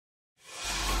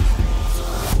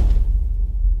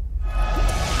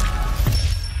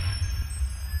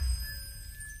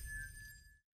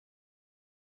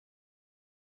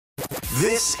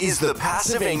This is the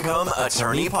Passive Income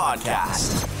Attorney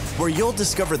Podcast, where you'll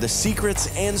discover the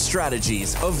secrets and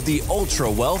strategies of the ultra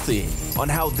wealthy on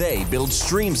how they build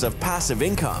streams of passive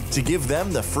income to give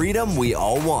them the freedom we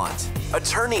all want.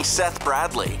 Attorney Seth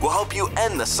Bradley will help you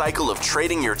end the cycle of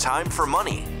trading your time for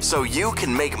money so you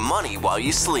can make money while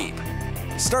you sleep.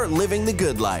 Start living the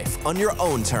good life on your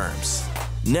own terms.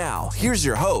 Now, here's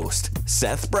your host,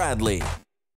 Seth Bradley.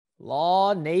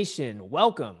 Law Nation,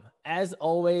 welcome. As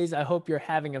always, I hope you're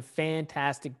having a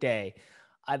fantastic day.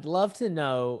 I'd love to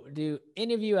know, do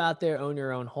any of you out there own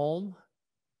your own home?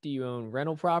 Do you own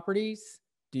rental properties?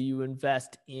 Do you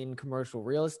invest in commercial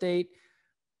real estate?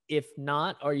 If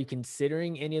not, are you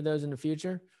considering any of those in the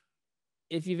future?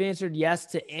 If you've answered yes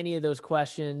to any of those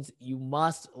questions, you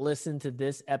must listen to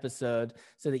this episode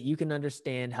so that you can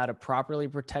understand how to properly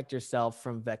protect yourself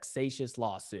from vexatious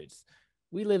lawsuits.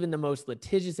 We live in the most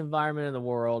litigious environment in the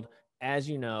world, as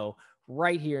you know,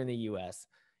 right here in the US.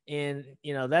 And,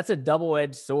 that's a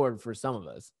double-edged sword for some of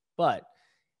us. But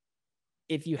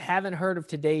if you haven't heard of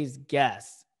today's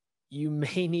guest, you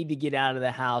may need to get out of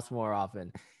the house more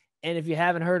often. And if you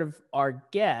haven't heard of our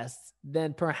guests,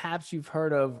 then perhaps you've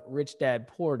heard of Rich Dad,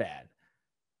 Poor Dad.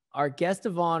 Our guest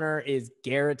of honor is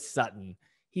Garrett Sutton.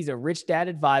 He's a Rich Dad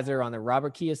advisor on the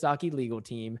Robert Kiyosaki legal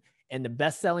team and the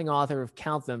best-selling author of,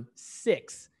 count them,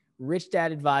 6 Rich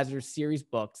Dad Advisors series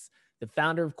books, the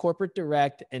founder of Corporate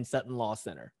Direct and Sutton Law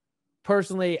Center.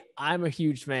 Personally, I'm a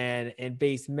huge fan and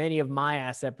base many of my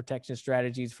asset protection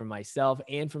strategies for myself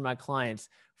and for my clients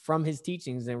from his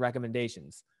teachings and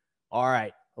recommendations. All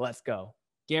right, let's go.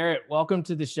 Garrett, welcome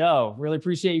to the show. Really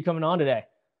appreciate you coming on today.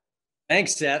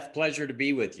 Thanks, Seth. Pleasure to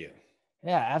be with you.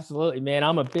 Yeah, absolutely, man.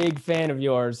 I'm a big fan of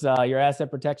yours, your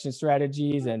asset protection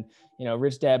strategies and,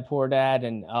 Rich Dad, Poor Dad.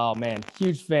 And, oh, man,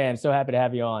 huge fan. So happy to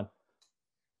have you on.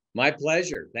 My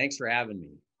pleasure. Thanks for having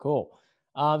me. Cool.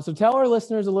 So tell our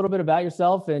listeners a little bit about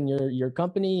yourself and your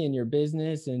company and your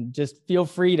business, and just feel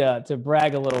free to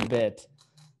brag a little bit.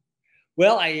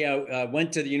 Well, I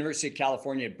went to the University of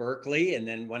California at Berkeley and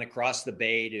then went across the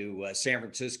bay to San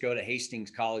Francisco to Hastings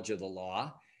College of the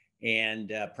Law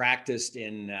and practiced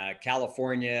in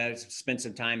California, spent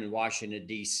some time in Washington,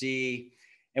 D.C.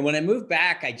 And when I moved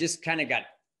back, I just kind of got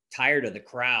tired of the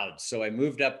crowd. So I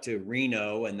moved up to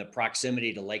Reno and the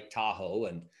proximity to Lake Tahoe,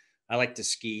 and I like to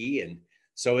ski. And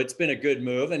so it's been a good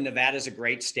move. And Nevada's a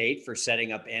great state for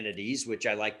setting up entities, which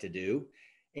I like to do.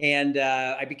 And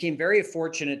I became very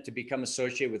fortunate to become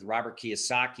associated with Robert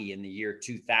Kiyosaki in the year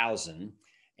 2000.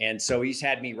 And so he's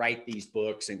had me write these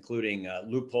books, including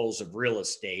Loopholes of Real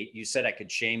Estate. You said I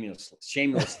could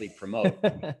shamelessly promote.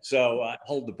 So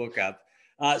hold the book up.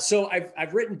 So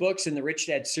I've written books in the Rich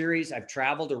Dad series. I've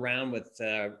traveled around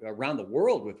around the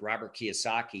world with Robert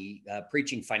Kiyosaki,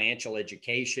 preaching financial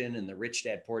education and the Rich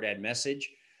Dad, Poor Dad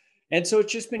message. And so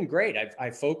it's just been great.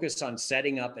 I focus on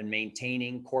setting up and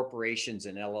maintaining corporations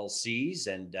and LLCs.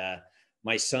 And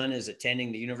my son is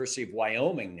attending the University of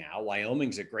Wyoming now.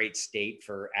 Wyoming's a great state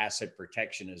for asset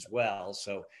protection as well.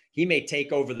 So he may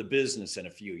take over the business in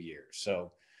a few years.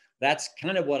 So that's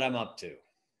kind of what I'm up to.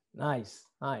 Nice.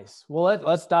 Well,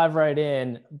 let's dive right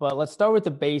in, but let's start with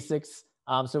the basics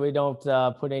so we don't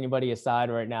put anybody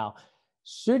aside right now.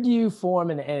 Should you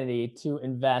form an entity to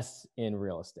invest in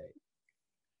real estate?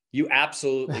 You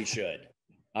absolutely should.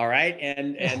 All right.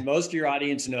 And most of your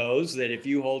audience knows that if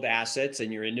you hold assets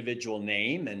in your individual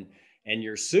name and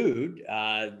you're sued,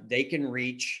 they can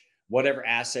reach whatever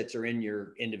assets are in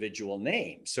your individual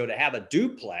name. So to have a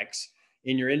duplex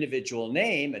in your individual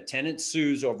name, a tenant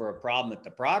sues over a problem at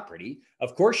the property.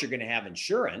 Of course, you're going to have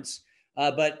insurance.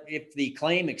 But if the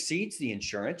claim exceeds the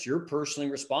insurance, you're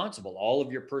personally responsible. All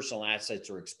of your personal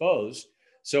assets are exposed.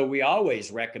 So we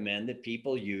always recommend that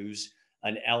people use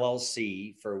an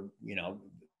LLC for,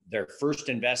 their first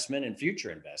investment and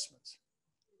future investments.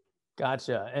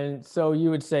 Gotcha. And so you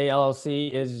would say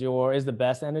LLC is the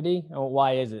best entity?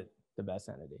 Why is it the best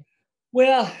entity?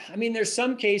 Well, I mean, there's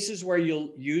some cases where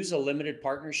you'll use a limited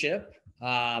partnership,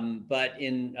 but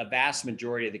in a vast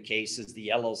majority of the cases,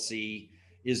 the LLC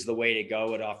is the way to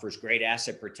go. It offers great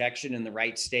asset protection in the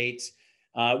right states.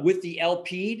 With the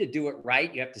LP, to do it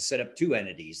right, you have to set up 2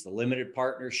 entities, the limited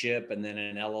partnership and then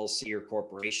an LLC or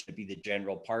corporation to be the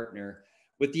general partner.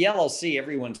 With the LLC,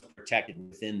 everyone's protected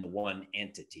within the one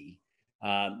entity.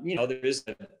 There is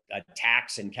a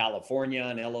tax in California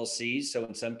on LLCs. So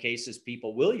in some cases,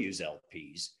 people will use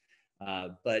LPs.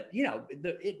 But in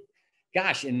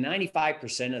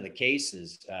 95% of the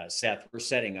cases, Seth, we're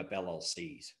setting up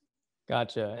LLCs.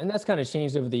 Gotcha. And that's kind of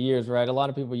changed over the years, right? A lot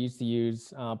of people used to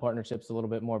use partnerships a little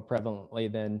bit more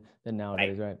prevalently than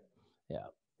nowadays, right? Yeah.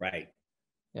 Right.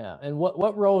 Yeah. And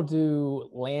what role do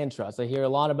land trusts? I hear a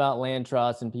lot about land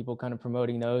trusts and people kind of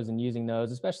promoting those and using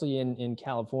those, especially in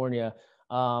California.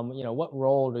 What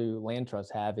role do land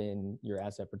trusts have in your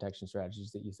asset protection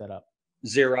strategies that you set up?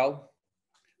 Zero.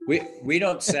 We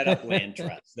don't set up land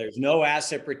trusts. There's no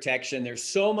asset protection. There's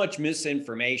so much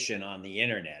misinformation on the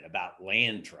internet about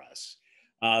land trusts.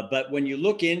 But when you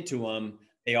look into them,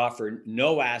 they offer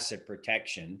no asset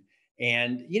protection.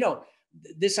 And,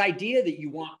 this idea that you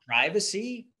want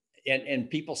privacy, and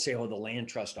people say, oh, the land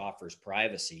trust offers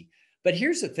privacy. But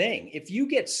here's the thing. If you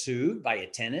get sued by a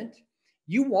tenant,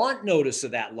 you want notice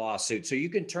of that lawsuit so you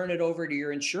can turn it over to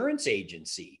your insurance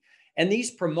agency. And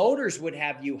these promoters would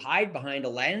have you hide behind a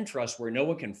land trust where no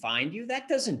one can find you. That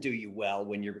doesn't do you well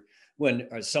when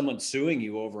someone's suing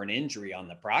you over an injury on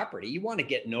the property. You want to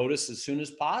get notice as soon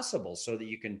as possible so that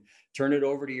you can turn it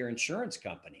over to your insurance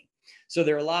company. So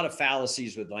there are a lot of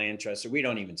fallacies with land trusts, so we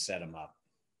don't even set them up.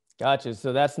 Gotcha.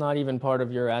 So that's not even part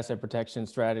of your asset protection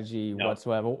strategy No.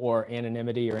 whatsoever, or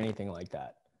anonymity or anything like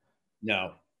that.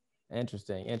 No.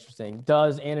 Interesting.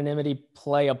 Does anonymity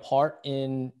play a part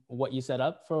in what you set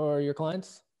up for your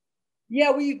clients?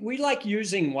 Yeah, we like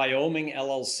using Wyoming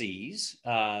LLCs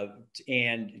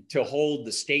and to hold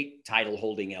the state title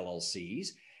holding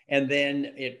LLCs. And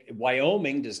then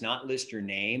Wyoming does not list your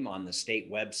name on the state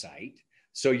website.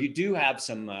 So you do have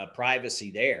some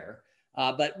privacy there.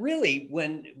 But really,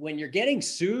 when you're getting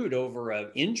sued over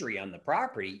an injury on the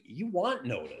property, you want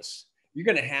notice. You're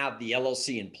going to have the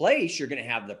LLC in place. You're going to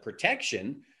have the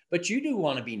protection, but you do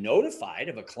want to be notified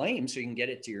of a claim so you can get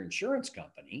it to your insurance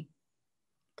company.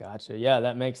 Gotcha. Yeah,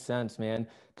 that makes sense, man.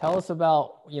 Tell us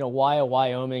about, why a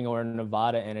Wyoming or a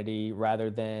Nevada entity rather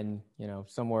than,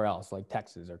 somewhere else like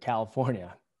Texas or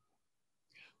California.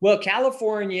 Well,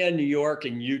 California, New York,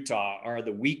 and Utah are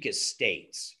the weakest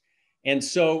states. And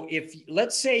so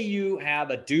let's say you have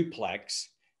a duplex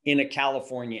in a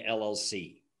California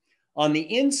LLC. On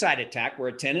the inside attack, where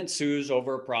a tenant sues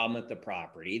over a problem at the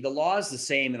property, the law is the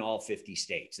same in all 50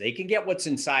 states. They can get what's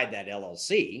inside that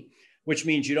LLC, which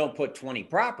means you don't put 20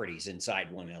 properties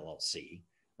inside one LLC,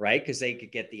 right? Because they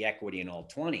could get the equity in all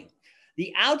 20.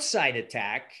 The outside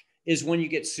attack is when you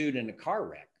get sued in a car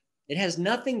wreck. It has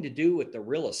nothing to do with the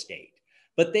real estate,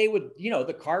 but they would,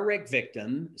 the car wreck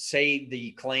victim, say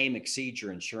the claim exceeds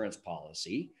your insurance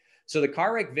policy. So the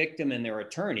car wreck victim and their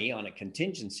attorney, on a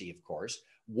contingency, of course,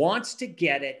 wants to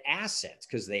get at assets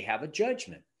because they have a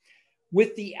judgment.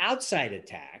 With the outside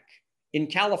attack, in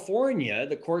California,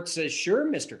 the court says, sure,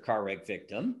 Mr. Car wreck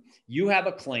victim, you have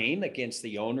a claim against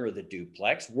the owner of the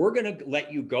duplex. We're going to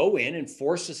let you go in and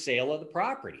force a sale of the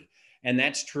property. And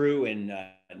that's true in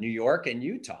New York and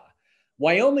Utah.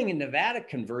 Wyoming and Nevada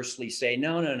conversely say,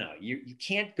 no. You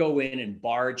can't go in and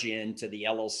barge into the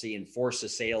LLC and force a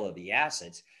sale of the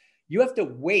assets. You have to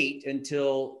wait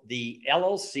until the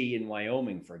LLC in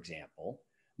Wyoming, for example,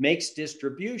 makes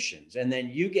distributions, and then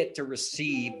you get to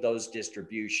receive those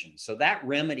distributions. So that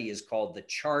remedy is called the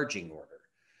charging order.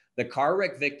 The car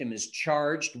wreck victim is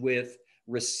charged with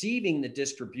receiving the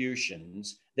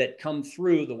distributions that come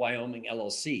through the Wyoming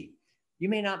LLC. You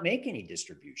may not make any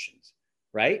distributions,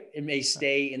 right? It may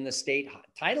stay in the state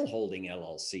title holding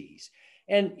LLCs.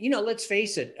 And, let's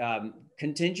face it,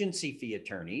 contingency fee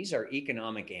attorneys are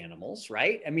economic animals,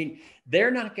 right? I mean,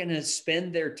 they're not going to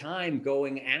spend their time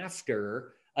going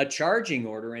after a charging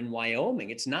order in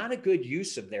Wyoming. It's not a good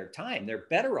use of their time. They're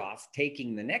better off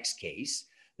taking the next case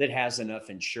that has enough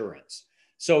insurance.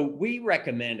 So we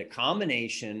recommend a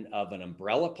combination of an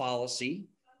umbrella policy,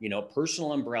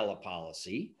 personal umbrella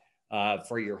policy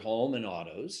for your home and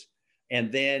autos, and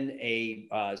then a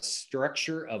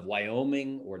structure of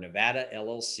Wyoming or Nevada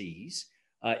LLCs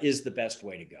is the best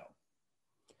way to go.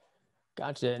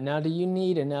 Gotcha. Now, do you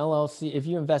need an LLC if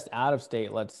you invest out of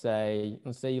state? Let's say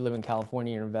you live in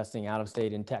California, you're investing out of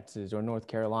state in Texas or North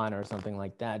Carolina or something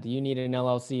like that. Do you need an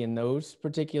LLC in those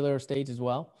particular states as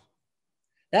well?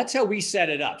 That's how we set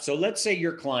it up. So let's say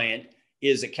your client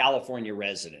is a California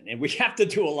resident, and we have to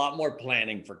do a lot more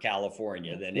planning for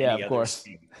California than any other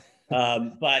state.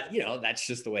 But that's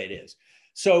just the way it is.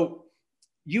 So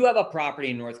you have a property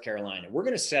in North Carolina. We're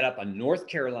going to set up a North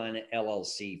Carolina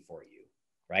LLC for you,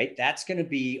 right? That's going to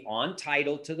be on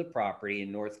title to the property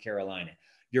in North Carolina.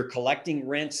 You're collecting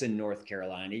rents in North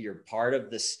Carolina. You're part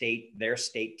of their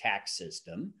state tax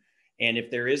system. And if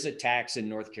there is a tax in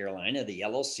North Carolina, the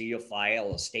LLC will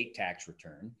file a state tax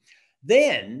return.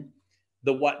 Then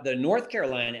the North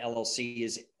Carolina LLC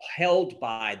is held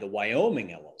by the Wyoming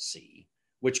LLC,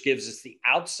 which gives us the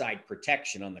outside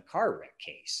protection on the car wreck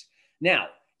case. Now,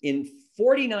 in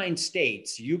 49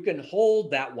 states, you can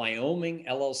hold that Wyoming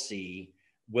LLC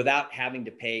without having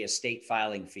to pay a state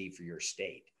filing fee for your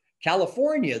state.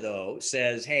 California, though,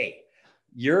 says, hey,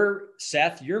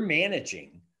 Seth, you're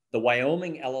managing the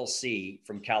Wyoming LLC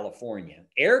from California.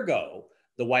 Ergo,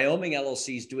 the Wyoming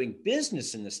LLC is doing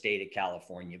business in the state of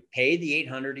California, pay the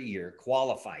 $800 a year,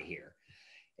 qualify here.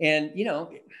 And,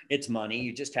 it's money.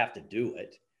 You just have to do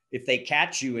it. If they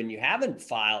catch you and you haven't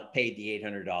paid the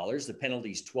 $800, the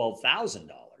penalty is $12,000.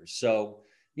 So,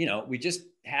 we just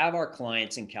have our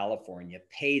clients in California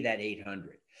pay that $800.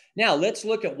 Now, let's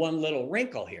look at one little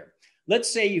wrinkle here.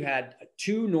 Let's say you had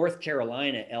 2 North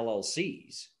Carolina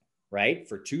LLCs, right,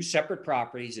 for 2 separate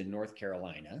properties in North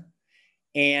Carolina,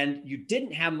 and you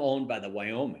didn't have them owned by the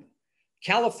Wyoming.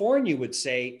 California would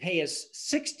say, pay us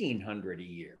 $1,600 a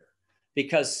year.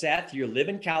 Because Seth, you live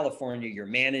in California, you're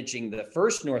managing the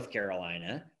first North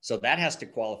Carolina, so that has to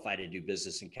qualify to do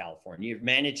business in California. You're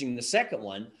managing the second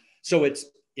one, so it's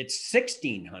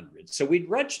 $1,600. So we'd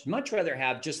much rather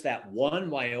have just that one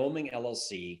Wyoming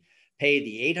LLC pay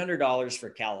the $800 for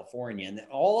California, and then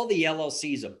all the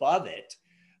LLCs above it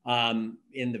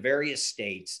in the various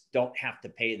states don't have to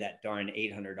pay that darn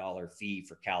 $800 fee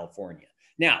for California.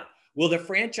 Now, will the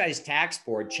Franchise Tax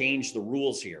Board change the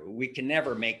rules here? We can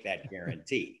never make that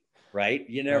guarantee, right?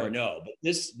 You never know. But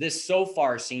this so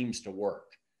far seems to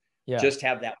work. Yeah. Just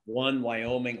have that one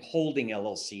Wyoming holding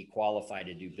LLC qualify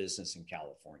to do business in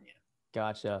California.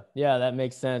 Gotcha. Yeah, that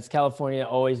makes sense. California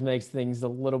always makes things a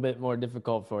little bit more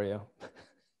difficult for you.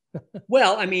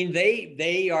 Well, I mean,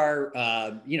 they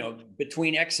are,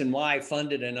 between X and Y,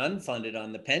 funded and unfunded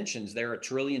on the pensions, they're $1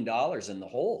 trillion in the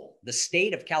hole. The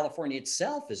state of California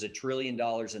itself is $1 trillion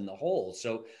in the hole.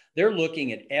 So they're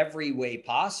looking at every way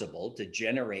possible to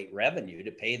generate revenue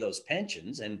to pay those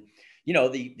pensions. And,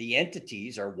 the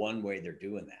entities are one way they're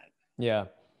doing that. Yeah.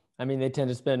 I mean, they tend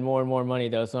to spend more and more money,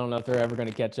 though, so I don't know if they're ever going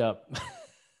to catch up.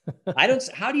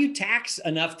 How do you tax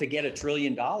enough to get $1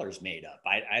 trillion made up?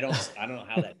 I don't know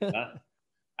how that's done.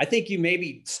 I think you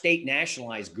maybe state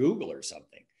nationalize Google or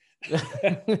something.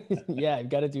 Yeah, you've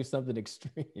got to do something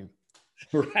extreme.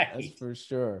 Right. That's for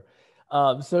sure.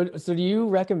 So do you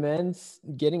recommend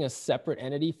getting a separate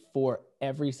entity for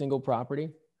every single property?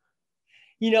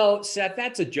 Seth,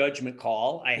 that's a judgment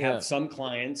call. I have some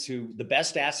clients who the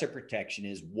best asset protection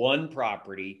is one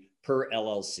property per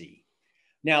LLC.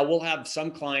 Now, we'll have some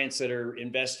clients that are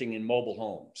investing in mobile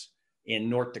homes in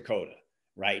North Dakota,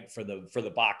 right, for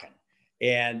the Bakken.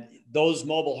 And those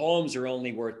mobile homes are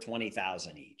only worth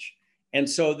 $20,000 each. And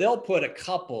so they'll put a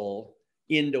couple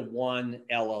into one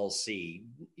LLC.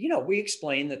 We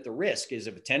explain that the risk is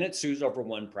if a tenant sues over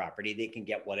one property, they can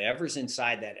get whatever's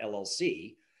inside that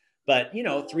LLC. But,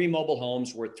 3 mobile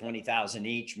homes worth $20,000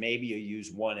 each, maybe you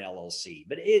use one LLC.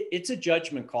 But it's a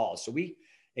judgment call. So we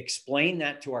explain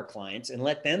that to our clients and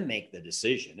let them make the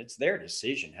decision. It's their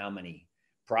decision how many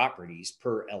properties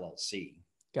per LLC.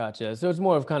 Gotcha. So it's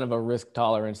more of kind of a risk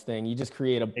tolerance thing. You just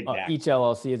create each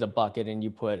LLC as a bucket and you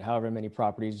put however many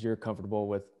properties you're comfortable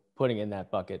with putting in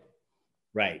that bucket.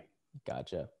 Right.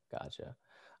 Gotcha.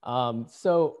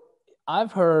 So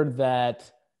I've heard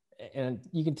that, and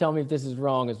you can tell me if this is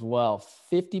wrong as well,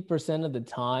 50% of the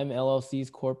time LLC's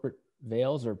corporate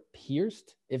veils are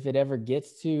pierced if it ever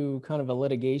gets to kind of a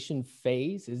litigation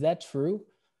phase. Is that true?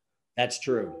 That's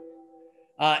true.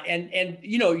 And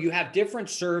you have different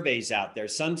surveys out there.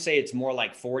 Some say it's more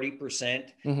like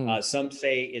 40%. Some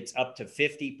say it's up to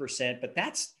 50%, but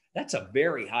that's a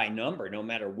very high number, no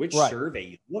matter which survey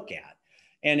you look at.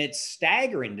 And it's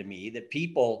staggering to me that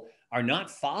people are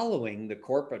not following the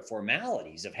corporate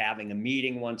formalities of having a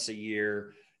meeting once a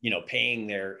year, paying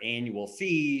their annual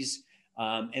fees.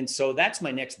 And so that's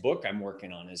my next book I'm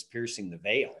working on, is Piercing the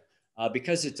Veil,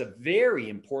 because it's a very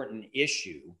important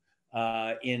issue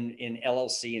in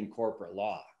LLC and corporate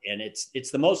law. And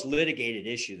it's the most litigated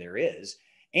issue there is.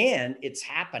 And it's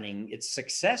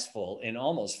successful in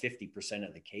almost 50%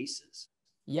 of the cases.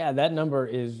 Yeah, that number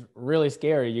is really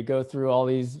scary. You go through all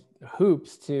these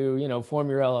hoops to, form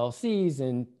your LLCs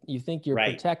and you think you're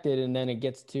protected. And then it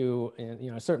gets to,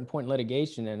 a certain point in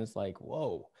litigation and it's like,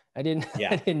 whoa, I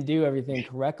didn't do everything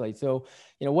correctly. So,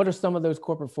 what are some of those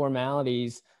corporate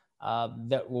formalities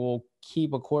that will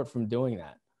keep a court from doing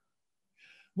that?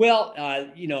 Well,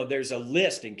 there's a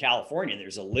list in California.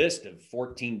 There's a list of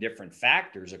 14 different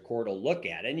factors a court will look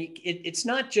at. And it's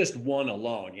not just one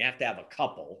alone. You have to have a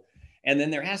couple. And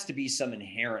then there has to be some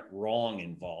inherent wrong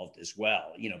involved as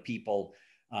well. People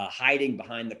hiding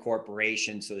behind the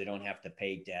corporation so they don't have to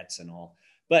pay debts and all.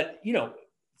 But,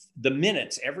 the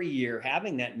minutes every year,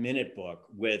 having that minute book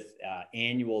with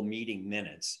annual meeting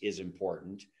minutes is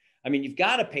important. I mean, you've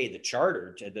got to pay the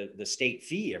charter to the state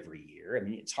fee every year. I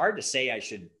mean, it's hard to say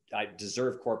I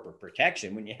deserve corporate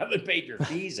protection when you haven't paid your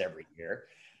fees every year.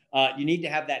 You need to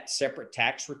have that separate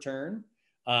tax return.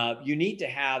 You need to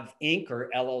have Inc.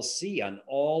 or LLC on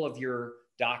all of your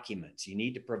documents. You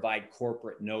need to provide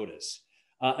corporate notice.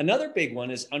 Another big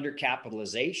one is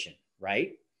undercapitalization,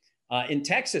 right? In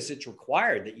Texas, it's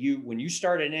required that when you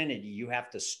start an entity, you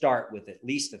have to start with at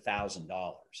least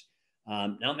 $1,000.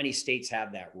 Not many states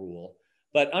have that rule,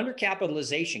 but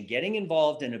undercapitalization, getting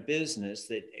involved in a business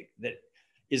that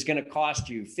is going to cost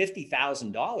you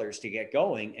 $50,000 to get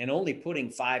going and only putting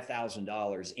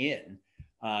 $5,000 in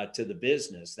to the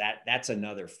business, that's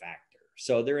another factor.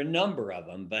 So there are a number of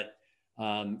them, but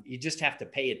you just have to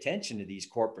pay attention to these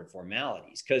corporate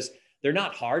formalities because they're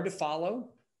not hard to follow.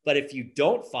 But if you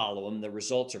don't follow them, the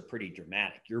results are pretty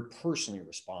dramatic. You're personally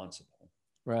responsible.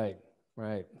 Right,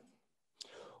 right.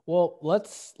 Well,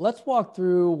 let's walk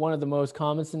through one of the most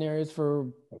common scenarios for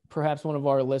perhaps one of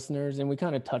our listeners, and we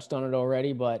kind of touched on it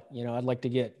already, but I'd like to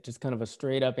get just kind of a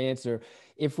straight up answer.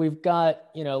 If we've got,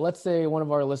 let's say one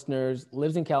of our listeners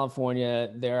lives in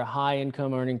California, they're a high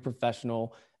income earning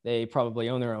professional, they probably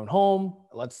own their own home.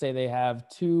 Let's say they have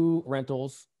 2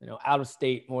 rentals, out of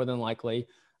state more than likely.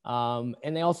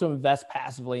 And they also invest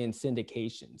passively in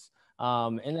syndications.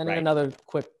 And then another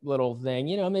quick little thing,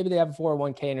 maybe they have a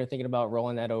 401k and they're thinking about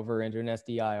rolling that over into an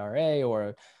SDIRA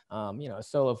or, a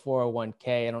solo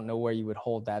 401k. I don't know where you would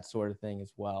hold that sort of thing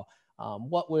as well.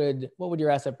 What would your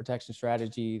asset protection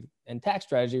strategy and tax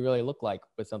strategy really look like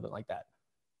with something like that?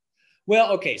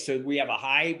 Well, okay. So we have a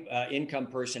high income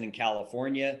person in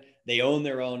California. They own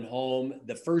their own home.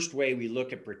 The first way we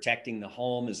look at protecting the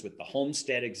home is with the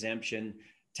homestead exemption.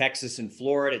 Texas and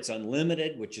Florida, it's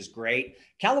unlimited, which is great.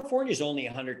 California is only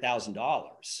 $100,000.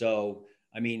 So,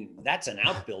 I mean, that's an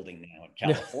outbuilding now in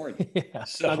California.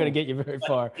 It's not going to get you very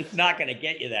far. It's not going to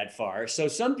get you that far. So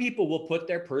some people will put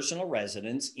their personal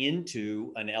residence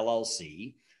into an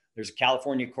LLC. There's a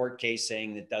California court case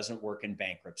saying that doesn't work in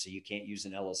bankruptcy. You can't use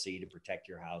an LLC to protect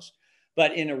your house.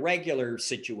 But in a regular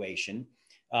situation,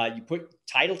 you put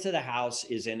title to the house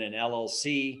is in an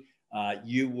LLC.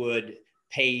 You would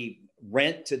pay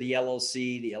rent to the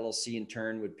LLC. The LLC in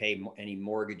turn would pay any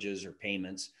mortgages or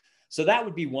payments. So that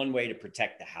would be one way to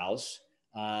protect the house.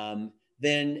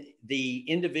 Then the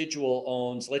individual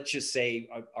owns, let's just say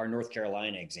our North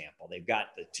Carolina example. They've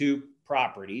got the 2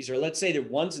 properties, or let's say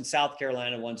that one's in South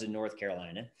Carolina, one's in North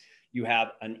Carolina. You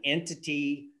have an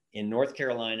entity in North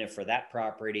Carolina for that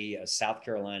property, a South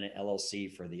Carolina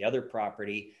LLC for the other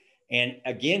property. And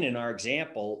again, in our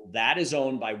example, that is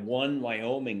owned by one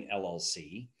Wyoming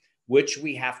LLC, which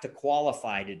we have to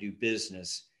qualify to do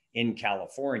business in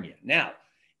California. Now,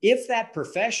 if that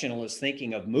professional is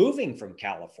thinking of moving from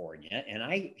California, and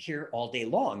I hear all day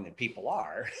long that people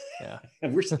are,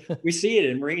 and we see it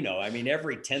in Reno. I mean,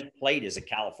 every 10th plate is a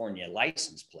California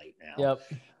license plate now.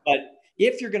 Yep. But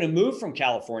if you're going to move from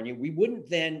California, we wouldn't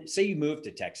then, say you move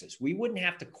to Texas, we wouldn't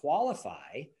have to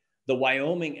qualify the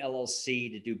Wyoming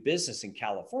LLC to do business in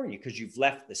California because you've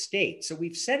left the state. So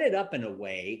we've set it up in a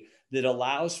way that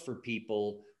allows for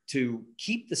people to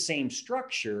keep the same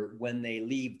structure when they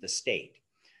leave the state.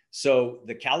 So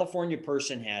the California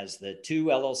person has the 2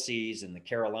 LLCs in the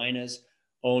Carolinas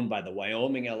owned by the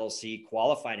Wyoming LLC,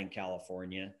 qualified in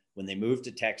California. When they move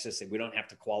to Texas, we don't have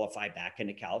to qualify back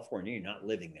into California. You're not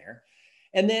living there.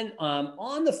 And then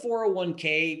on the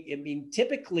 401k, I mean,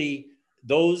 typically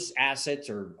those assets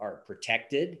are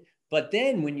protected. But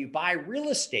then when you buy real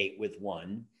estate with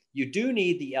one, you do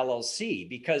need the LLC,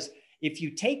 because if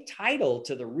you take title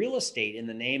to the real estate in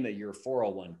the name of your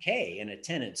 401k and a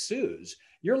tenant sues,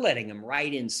 you're letting them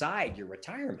right inside your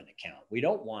retirement account. We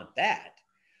don't want that.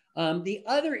 The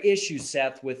other issue,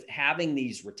 Seth, with having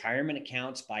these retirement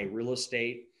accounts by real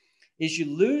estate is you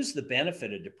lose the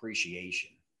benefit of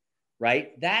depreciation,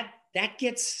 right? That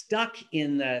gets stuck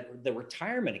in the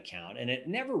retirement account, and it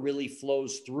never really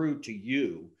flows through to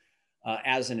you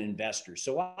as an investor.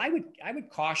 So I would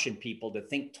caution people to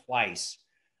think twice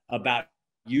about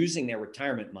using their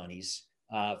retirement monies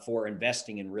for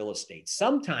investing in real estate.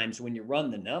 Sometimes when you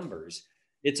run the numbers,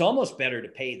 it's almost better to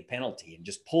pay the penalty and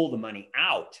just pull the money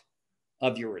out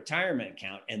of your retirement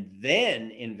account and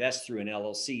then invest through an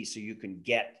LLC so you can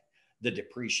get the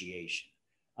depreciation.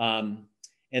 And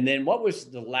then what was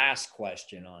the last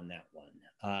question on that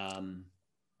one?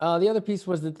 The other piece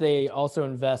was that they also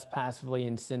invest passively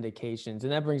in syndications.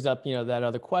 And that brings up, that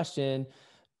other question.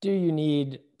 Do you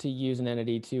need to use an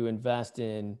entity to invest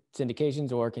in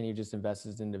syndications, or can you just invest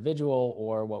as an individual,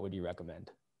 or what would you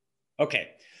recommend?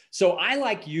 Okay. So I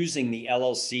like using the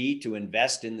LLC to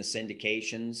invest in the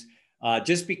syndications.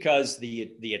 just because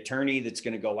the attorney that's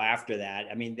going to go after that,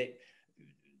 I mean,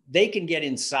 they can get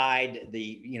inside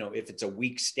if it's a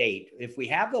weak state. If we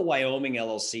have the Wyoming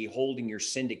LLC holding your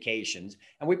syndications,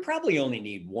 and we probably only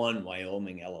need one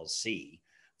Wyoming LLC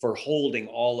for holding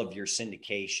all of your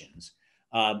syndications,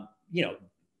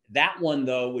 that one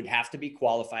though would have to be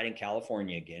qualified in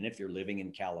California again, if you're living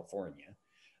in California.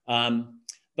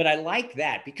 But I like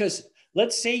that because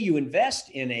let's say you invest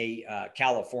in a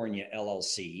California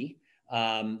LLC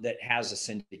that has a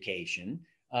syndication.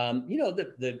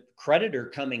 The creditor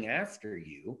coming after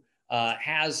you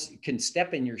can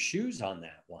step in your shoes on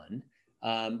that one.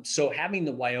 So having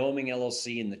the Wyoming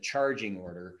LLC in the charging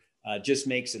order just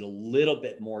makes it a little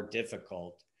bit more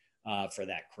difficult for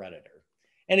that creditor.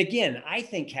 And again, I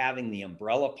think having the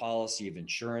umbrella policy of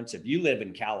insurance, if you live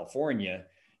in California,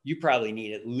 you probably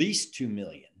need at least $2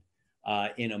 million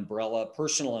in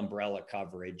personal umbrella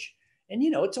coverage. And,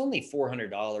 it's only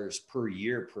 $400 per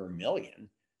year per million.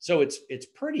 So it's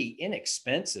pretty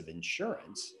inexpensive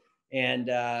insurance. And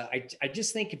I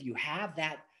just think if you have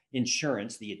that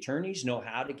insurance, the attorneys know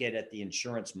how to get at the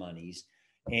insurance monies.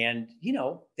 And,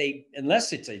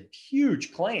 unless it's a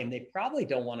huge claim, they probably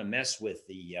don't want to mess with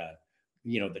the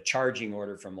charging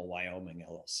order from a Wyoming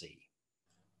LLC.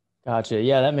 Gotcha.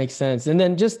 Yeah, that makes sense. And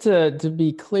then just to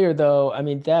be clear though, I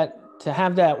mean, to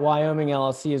have that Wyoming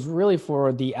LLC is really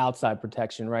for the outside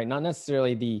protection, right? Not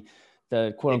necessarily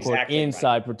the quote unquote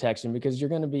inside protection, because you're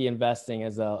going to be investing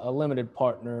as a limited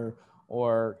partner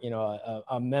or,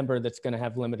 a member that's going to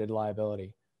have limited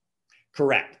liability.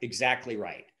 Correct. Exactly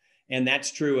right. And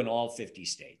that's true in all 50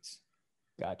 states.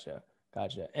 Gotcha.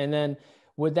 And then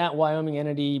would that Wyoming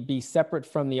entity be separate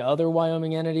from the other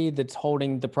Wyoming entity that's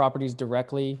holding the properties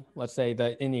directly? Let's say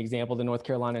in the example, the North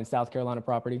Carolina and South Carolina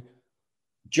property?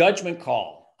 Judgment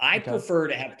call. I prefer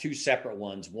to have two separate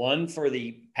ones, one for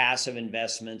the passive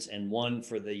investments and one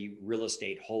for the real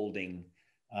estate holding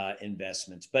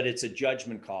investments. But it's a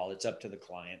judgment call. It's up to the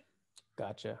client.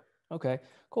 Gotcha. Okay,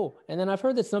 cool. And then I've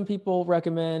heard that some people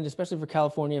recommend, especially for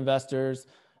California investors,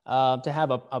 to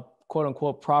have a quote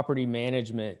unquote property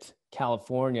management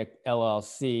California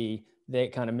LLC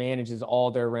that kind of manages all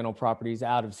their rental properties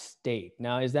out of state.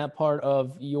 Now, is that part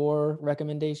of your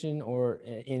recommendation or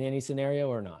in any scenario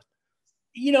or not?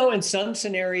 In some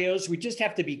scenarios, we just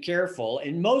have to be careful.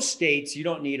 In most states, you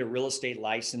don't need a real estate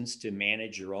license to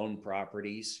manage your own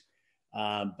properties.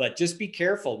 But just be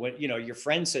careful when, your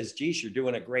friend says, geez, you're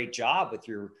doing a great job with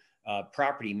your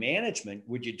property management.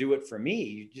 Would you do it for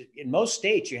me? In most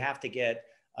states, you have to get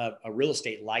a real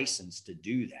estate license to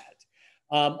do that.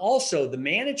 Also, the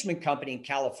management company in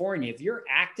California, if you're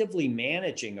actively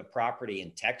managing a property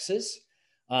in Texas,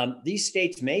 these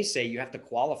states may say you have to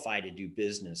qualify to do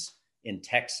business in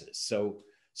Texas. So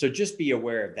just be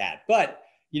aware of that. But,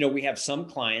 we have some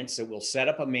clients that will set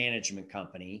up a management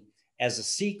company as a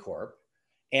C Corp.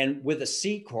 And with a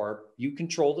C Corp, you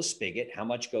control the spigot, how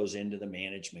much goes into the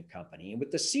management company. And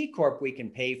with the C Corp, we can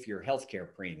pay for your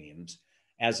healthcare premiums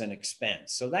as an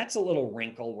expense. So that's a little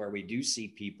wrinkle where we do see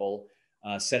people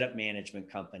set up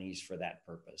management companies for that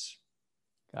purpose.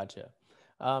 Gotcha.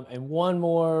 And one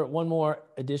more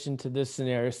addition to this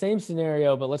scenario, same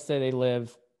scenario, but let's say they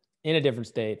live in a different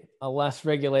state, a less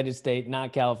regulated state,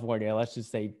 not California. Let's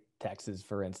just say Texas,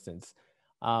 for instance.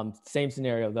 Same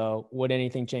scenario though. Would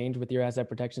anything change with your asset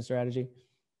protection strategy?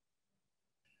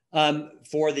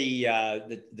 For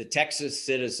the Texas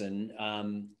citizen,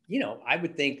 I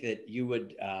would think that you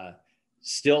would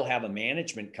still have a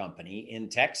management company in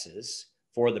Texas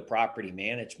for the property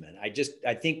management.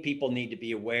 I think people need to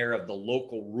be aware of the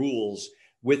local rules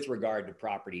with regard to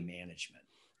property management.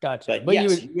 Gotcha. But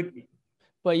yes,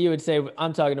 But you would say,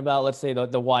 I'm talking about, let's say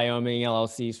the Wyoming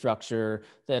LLC structure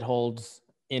that holds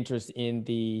interest in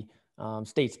the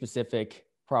state-specific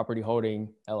property holding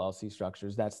LLC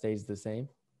structures, that stays the same?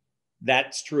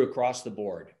 That's true across the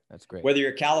board. That's great. Whether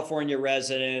you're a California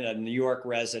resident, a New York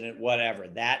resident, whatever,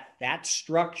 that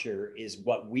structure is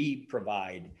what we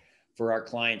provide for our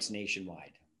clients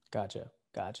nationwide. Gotcha.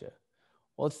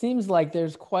 Well, it seems like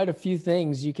there's quite a few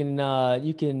things you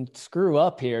can screw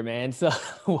up here, man. So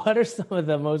what are some of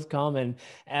the most common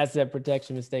asset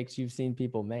protection mistakes you've seen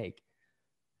people make?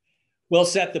 Well,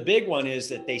 Seth, the big one is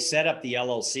that they set up the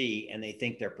LLC and they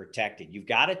think they're protected. You've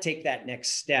got to take that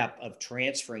next step of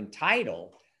transferring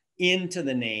title into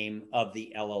the name of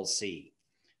the LLC.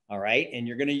 All right. And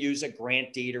you're going to use a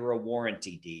grant deed or a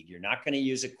warranty deed. You're not going to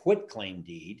use a quitclaim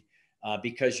deed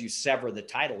because you sever the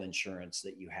title insurance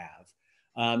that you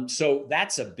have. So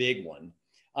that's a big one.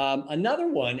 Another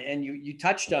one, and you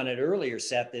touched on it earlier,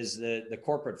 Seth, is the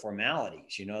corporate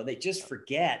formalities. They just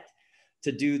forget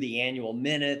to do the annual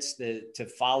minutes, to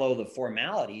follow the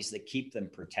formalities that keep them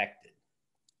protected.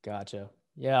 Gotcha.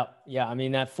 Yeah. Yeah. I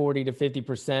mean, that 40 to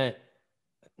 50%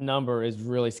 number is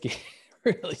really scary.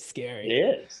 Really scary.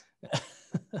 It is.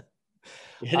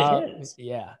 It is.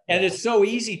 Yeah. And it's so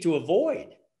easy to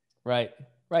avoid. Right.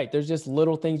 Right. There's just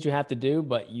little things you have to do,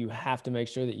 but you have to make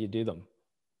sure that you do them.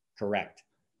 Correct.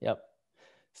 Yep.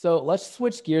 So let's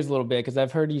switch gears a little bit, because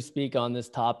I've heard you speak on this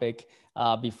topic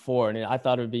before, and I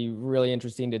thought it would be really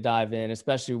interesting to dive in,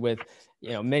 especially with,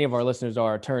 many of our listeners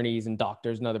are attorneys and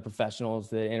doctors and other professionals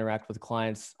that interact with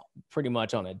clients pretty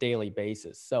much on a daily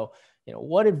basis. So,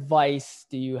 what advice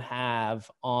do you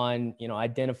have on,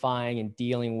 identifying and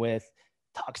dealing with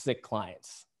toxic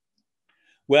clients?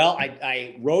 Well,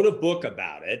 I wrote a book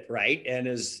about it, right? And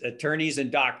as attorneys and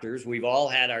doctors, we've all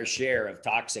had our share of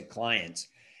toxic clients.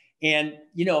 And,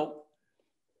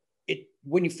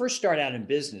 when you first start out in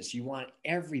business, you want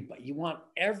everybody, you want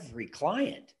every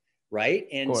client, right?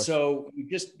 And so you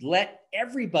just let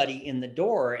everybody in the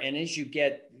door. And as you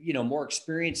get, more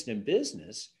experienced in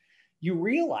business, you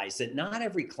realize that not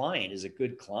every client is a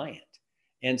good client.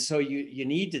 And so you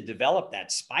need to develop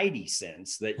that spidey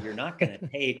sense that you're not going to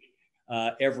take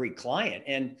every client.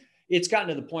 And it's gotten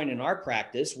to the point in our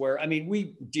practice where,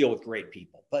 we deal with great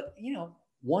people, but,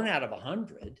 1 out of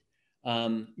 100,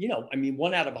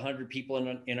 1 out of 100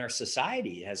 people in our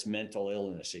society has mental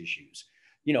illness issues,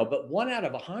 but 1 out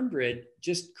of 100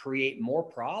 just create more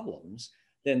problems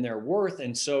than they're worth.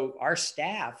 And so our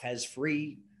staff has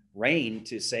free reign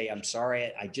to say, I'm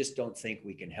sorry, I just don't think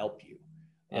we can help you.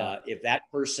 Yeah. If that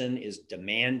person is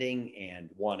demanding and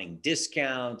wanting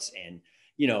discounts and,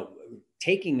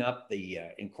 taking up the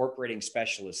incorporating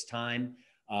specialist time,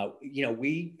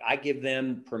 I give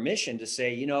them permission to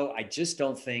say, I just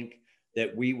don't think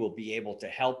that we will be able to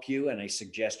help you, and I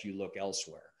suggest you look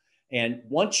elsewhere. And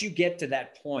once you get to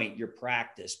that point, your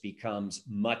practice becomes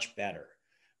much better,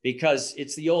 because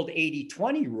it's the old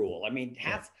 80-20 rule.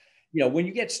 When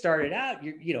you get started out,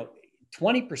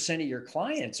 20% of your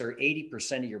clients are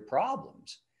 80% of your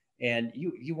problems. And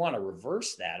you want to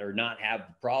reverse that or not have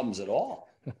problems at all.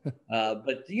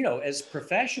 But, as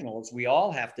professionals, we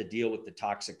all have to deal with the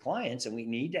toxic clients, and we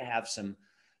need to have some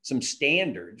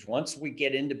standards. Once we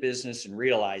get into business and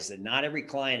realize that not every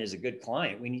client is a good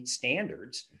client, we need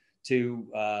standards to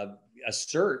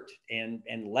assert and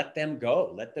let them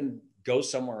go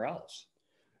somewhere else.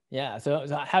 Yeah. So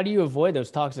how do you avoid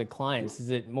those toxic clients? Is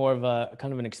it more of a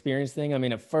kind of an experience thing?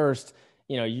 At first,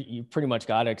 you pretty much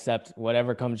got to accept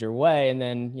whatever comes your way. And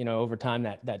then, over time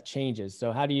that changes.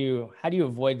 So how do you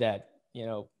avoid that,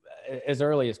 as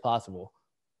early as possible?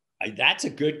 That's a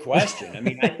good question.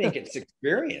 I think it's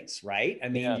experience, right?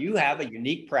 Yeah. You have a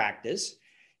unique practice,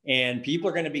 and people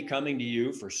are going to be coming to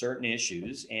you for certain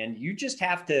issues. And you just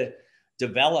have to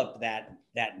develop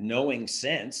that knowing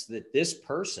sense that this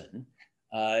person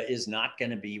is not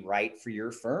going to be right for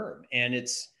your firm. And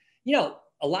it's,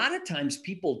 a lot of times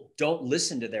people don't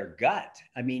listen to their gut.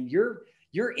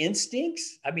 Your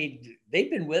instincts,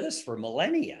 they've been with us for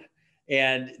millennia,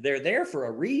 and they're there for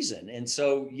a reason. And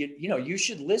so, you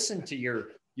should listen to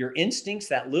your instincts,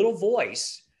 that little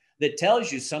voice that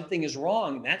tells you something is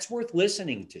wrong. That's worth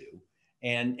listening to,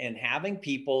 and having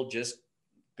people just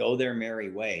go their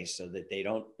merry way so that they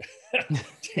don't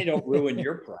ruin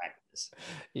your practice.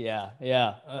 Yeah.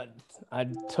 Yeah. I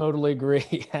totally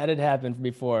agree. Had it happened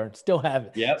before. Still have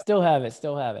it. Yep. Still have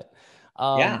it.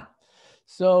 Yeah.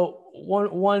 So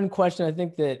one question I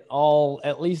think that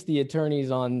at least the attorneys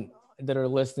that are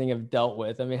listening have dealt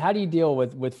with. How do you deal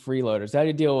with freeloaders? How do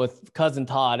you deal with cousin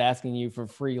Todd asking you for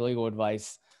free legal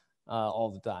advice all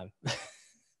the time?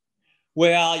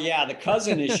 Well, yeah, the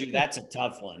cousin issue, that's a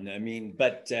tough one.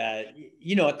 But at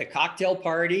the cocktail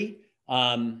party,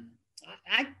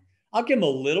 I'll give them a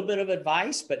little bit of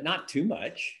advice, but not too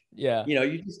much. Yeah.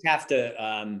 You just have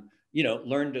to,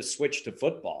 learn to switch to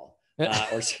football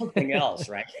or something else,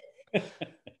 right?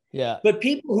 Yeah. But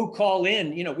people who call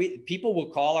in, people will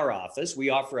call our office. We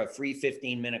offer a free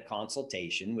 15-minute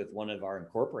consultation with one of our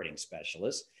incorporating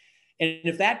specialists. And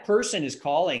if that person is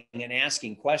calling and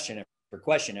asking question after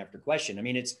question after question,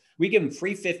 we give them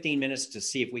free 15 minutes to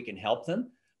see if we can help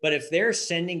them. But if they're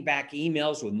sending back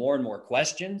emails with more and more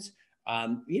questions,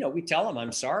 we tell them,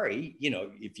 I'm sorry,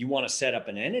 if you want to set up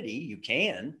an entity, you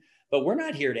can, but we're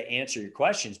not here to answer your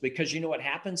questions, because what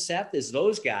happens, Seth, is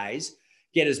those guys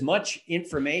get as much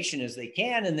information as they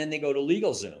can, and then they go to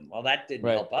LegalZoom. Well, that didn't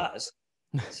help us.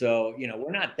 So,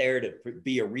 we're not there to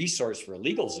be a resource for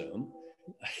LegalZoom.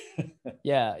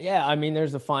 Yeah.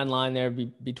 There's a fine line there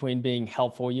between being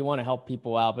helpful. You want to help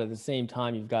people out, but at the same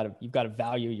time, you've got to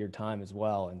value your time as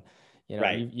well. And,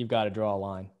 you've got to draw a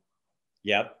line.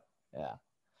 Yep. Yeah.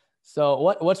 So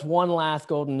what's one last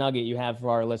golden nugget you have for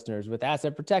our listeners with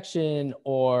asset protection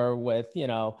or with,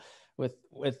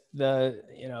 with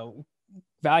the,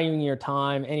 valuing your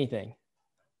time, anything?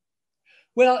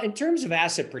 Well, in terms of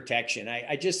asset protection,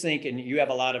 I just think, and you have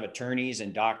a lot of attorneys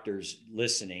and doctors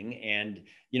listening, and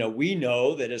we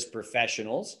know that as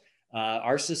professionals,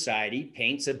 our society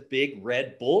paints a big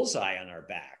red bullseye on our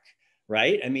back,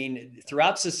 right? I mean,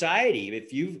 throughout society,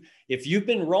 if you've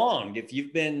been wronged, if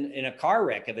you've been in a car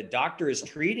wreck, if a doctor has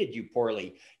treated you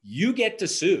poorly, you get to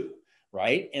sue,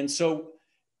 right? And so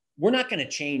we're not going to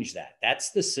change that.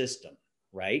 That's the system,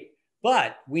 right?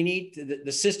 But we need to,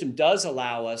 the system does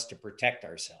allow us to protect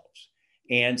ourselves.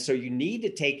 And so you need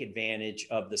to take advantage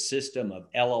of the system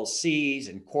of LLCs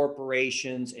and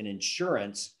corporations and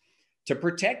insurance to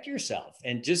protect yourself.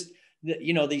 And just,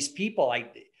 these people,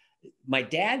 my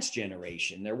dad's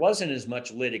generation, there wasn't as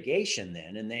much litigation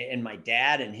then. And my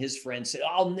dad and his friends said,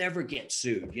 I'll never get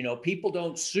sued. People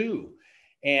don't sue.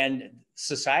 And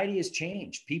society has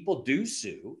changed. People do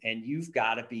sue, and you've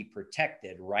got to be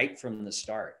protected right from the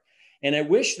start. And I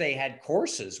wish they had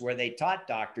courses where they taught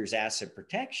doctors asset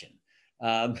protection.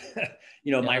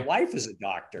 My wife is a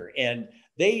doctor, and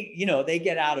they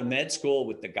get out of med school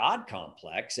with the God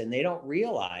complex, and they don't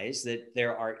realize that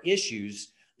there are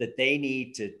issues that they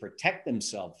need to protect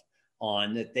themselves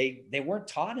on that they weren't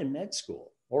taught in med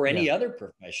school or any other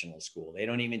professional school. They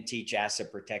don't even teach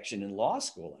asset protection in law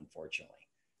school, unfortunately.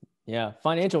 Yeah.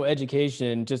 Financial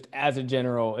education, just as a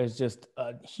general, is just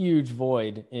a huge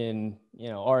void in,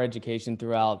 our education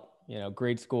throughout,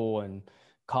 grade school and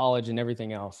college and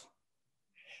everything else.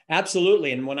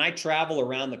 Absolutely. And when I travel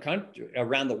around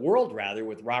the world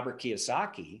with Robert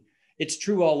Kiyosaki, it's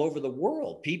true all over the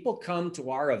world. People come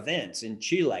to our events in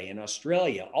Chile, in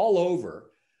Australia, all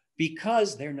over,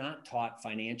 because they're not taught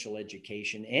financial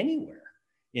education anywhere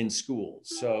in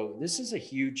schools. So this is a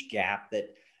huge gap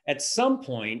that at some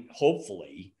point,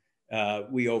 hopefully,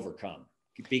 we overcome,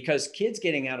 because kids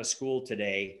getting out of school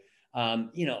today,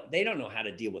 they don't know how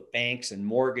to deal with banks and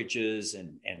mortgages,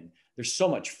 and there's so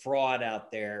much fraud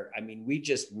out there. I mean, we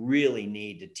just really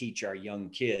need to teach our young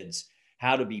kids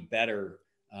how to be better,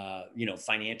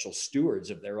 financial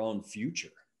stewards of their own future.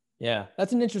 Yeah,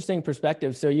 that's an interesting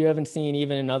perspective. So you haven't seen,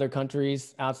 even in other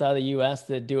countries outside of the US,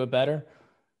 that do it better?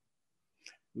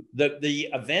 The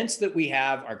events that we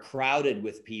have are crowded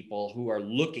with people who are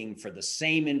looking for the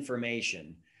same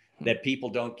information that people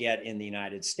don't get in the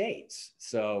United States.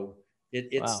 So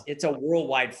it's a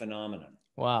worldwide phenomenon.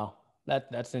 Wow.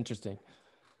 That's interesting.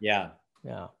 Yeah.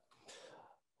 Yeah.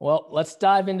 Well, let's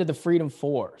dive into the Freedom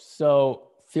 4. So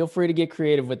feel free to get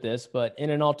creative with this, but in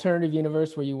an alternative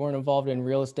universe where you weren't involved in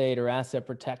real estate or asset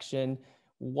protection,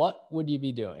 what would you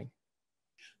be doing?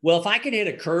 Well, if I could hit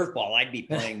a curveball, I'd be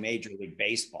playing Major League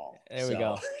Baseball. There we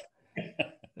go.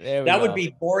 That would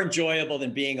be more enjoyable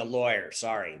than being a lawyer.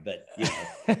 Sorry, but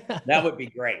that would be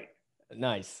great.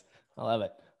 Nice. I love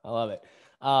it.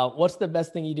 What's the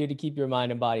best thing you do to keep your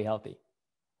mind and body healthy?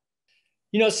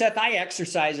 Seth, I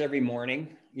exercise every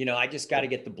morning. I just got to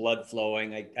get the blood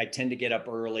flowing. I tend to get up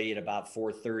early at about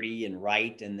 4:30 and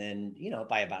write. And then,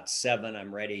 by about 7,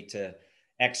 I'm ready to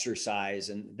exercise.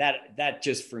 And that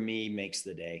just for me makes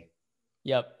the day.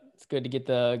 Yep. It's good to get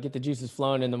the juices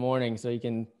flowing in the morning so you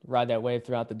can ride that wave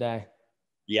throughout the day.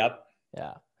 Yep.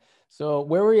 Yeah. So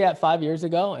where were you at 5 years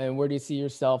ago, and where do you see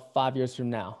yourself 5 years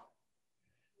from now?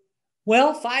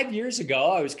 Well, 5 years ago,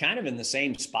 I was kind of in the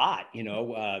same spot,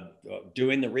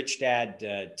 doing the Rich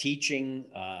Dad teaching.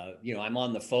 I'm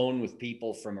on the phone with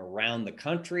people from around the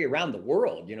country, around the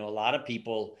world. A lot of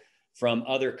people from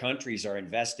other countries are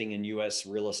investing in U.S.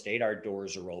 real estate. Our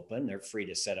doors are open. They're free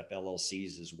to set up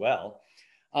LLCs as well.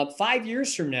 5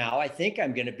 years from now, I think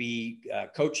I'm going to be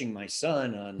coaching my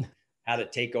son on how to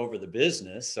take over the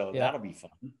business. So that'll be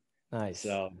fun. Nice.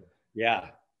 So, yeah.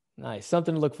 Nice.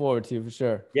 Something to look forward to for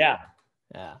sure. Yeah.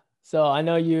 Yeah. So I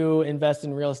know you invest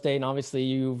in real estate, and obviously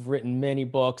you've written many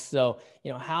books. So,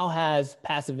 how has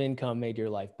passive income made your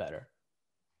life better?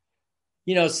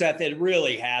 Seth, it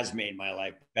really has made my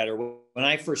life better. When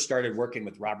I first started working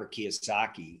with Robert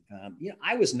Kiyosaki,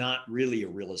 I was not really a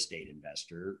real estate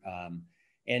investor.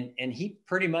 And he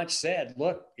pretty much said,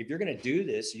 look, if you're going to do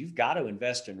this, you've got to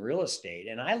invest in real estate.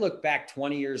 And I look back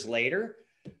 20 years later,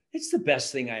 it's the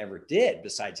best thing I ever did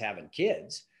besides having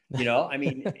kids.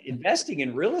 Investing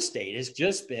in real estate has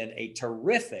just been a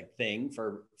terrific thing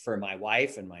for my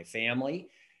wife and my family.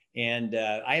 And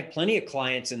I have plenty of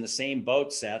clients in the same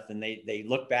boat, Seth, and they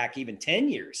look back even 10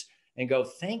 years and go,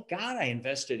 thank God I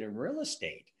invested in real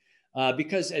estate.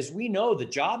 Because as we know, the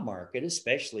job market,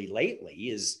 especially lately,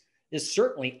 is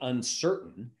certainly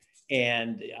uncertain.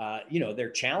 and their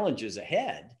challenges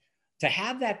ahead, to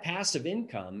have that passive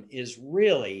income is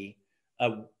really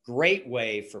a great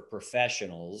way for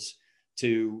professionals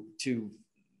to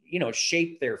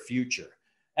shape their future.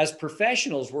 As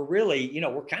professionals, we're really,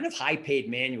 we're kind of high paid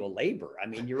manual labor. I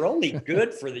mean, you're only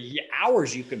good for the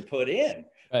hours you can put in,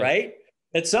 right?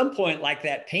 At some point, like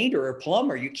that painter or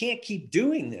plumber, you can't keep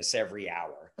doing this every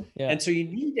hour. Yeah. And so you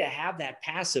need to have that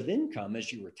passive income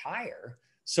as you retire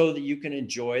so that you can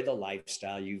enjoy the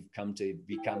lifestyle you've come to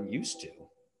become used to.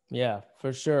 Yeah,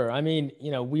 for sure. I mean,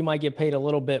 we might get paid a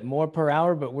little bit more per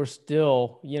hour, but we're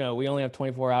still, we only have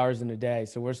 24 hours in a day.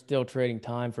 So we're still trading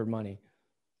time for money.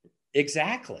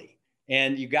 Exactly.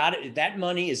 And you got it. That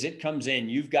money, as it comes in,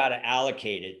 you've got to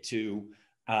allocate it to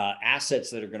assets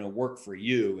that are going to work for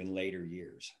you in later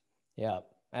years. Yeah,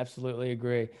 absolutely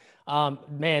agree.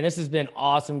 Man, this has been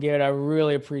awesome, Garrett. I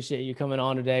really appreciate you coming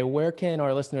on today. Where can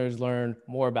our listeners learn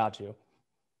more about you?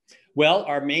 Well,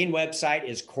 our main website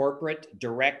is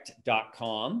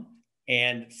corporatedirect.com.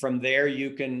 And from there,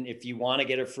 you can, if you want to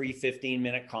get a free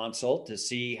 15-minute consult to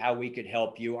see how we could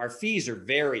help you. Our fees are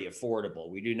very affordable.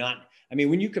 We do not,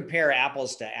 when you compare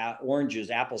apples to oranges,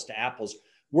 apples to apples,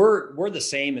 we're the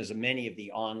same as many of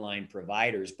the online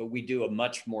providers, but we do a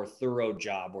much more thorough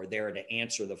job. We're there to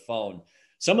answer the phone.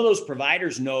 Some of those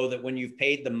providers know that when you've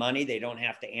paid the money, they don't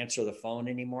have to answer the phone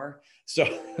anymore.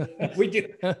 So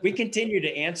we continue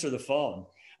to answer the phone.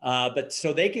 But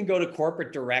so they can go to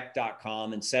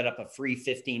corporatedirect.com and set up a free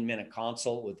 15-minute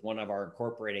consult with one of our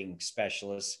incorporating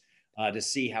specialists to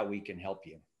see how we can help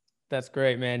you. That's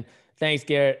great, man. Thanks,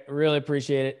 Garrett. Really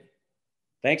appreciate it.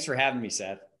 Thanks for having me,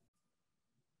 Seth.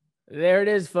 There it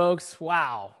is, folks.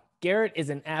 Wow. Garrett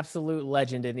is an absolute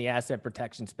legend in the asset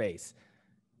protection space.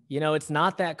 It's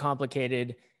not that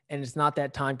complicated and it's not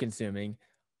that time consuming,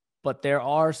 but there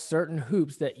are certain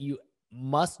hoops that you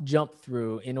must jump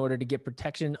through in order to get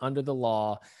protection under the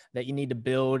law that you need to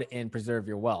build and preserve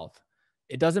your wealth.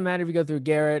 It doesn't matter if you go through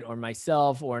Garrett or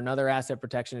myself or another asset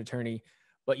protection attorney,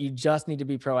 but you just need to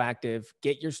be proactive,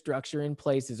 get your structure in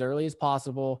place as early as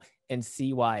possible, and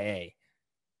CYA.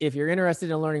 If you're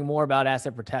interested in learning more about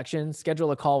asset protection,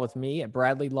 schedule a call with me at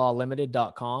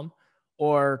bradleylawlimited.com,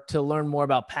 or to learn more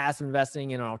about passive investing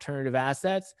in alternative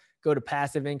assets, go to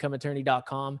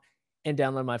passiveincomeattorney.com and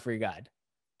download my free guide.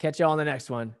 Catch y'all on the next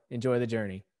one. Enjoy the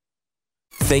journey.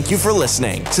 Thank you for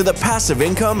listening to the Passive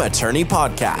Income Attorney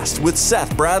Podcast with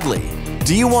Seth Bradley.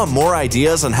 Do you want more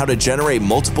ideas on how to generate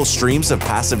multiple streams of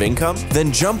passive income?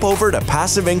 Then jump over to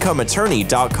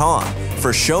passiveincomeattorney.com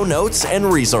for show notes and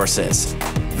resources.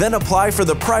 Then apply for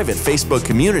the private Facebook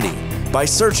community by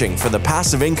searching for the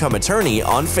Passive Income Attorney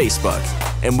on Facebook.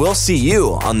 And we'll see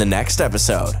you on the next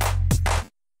episode.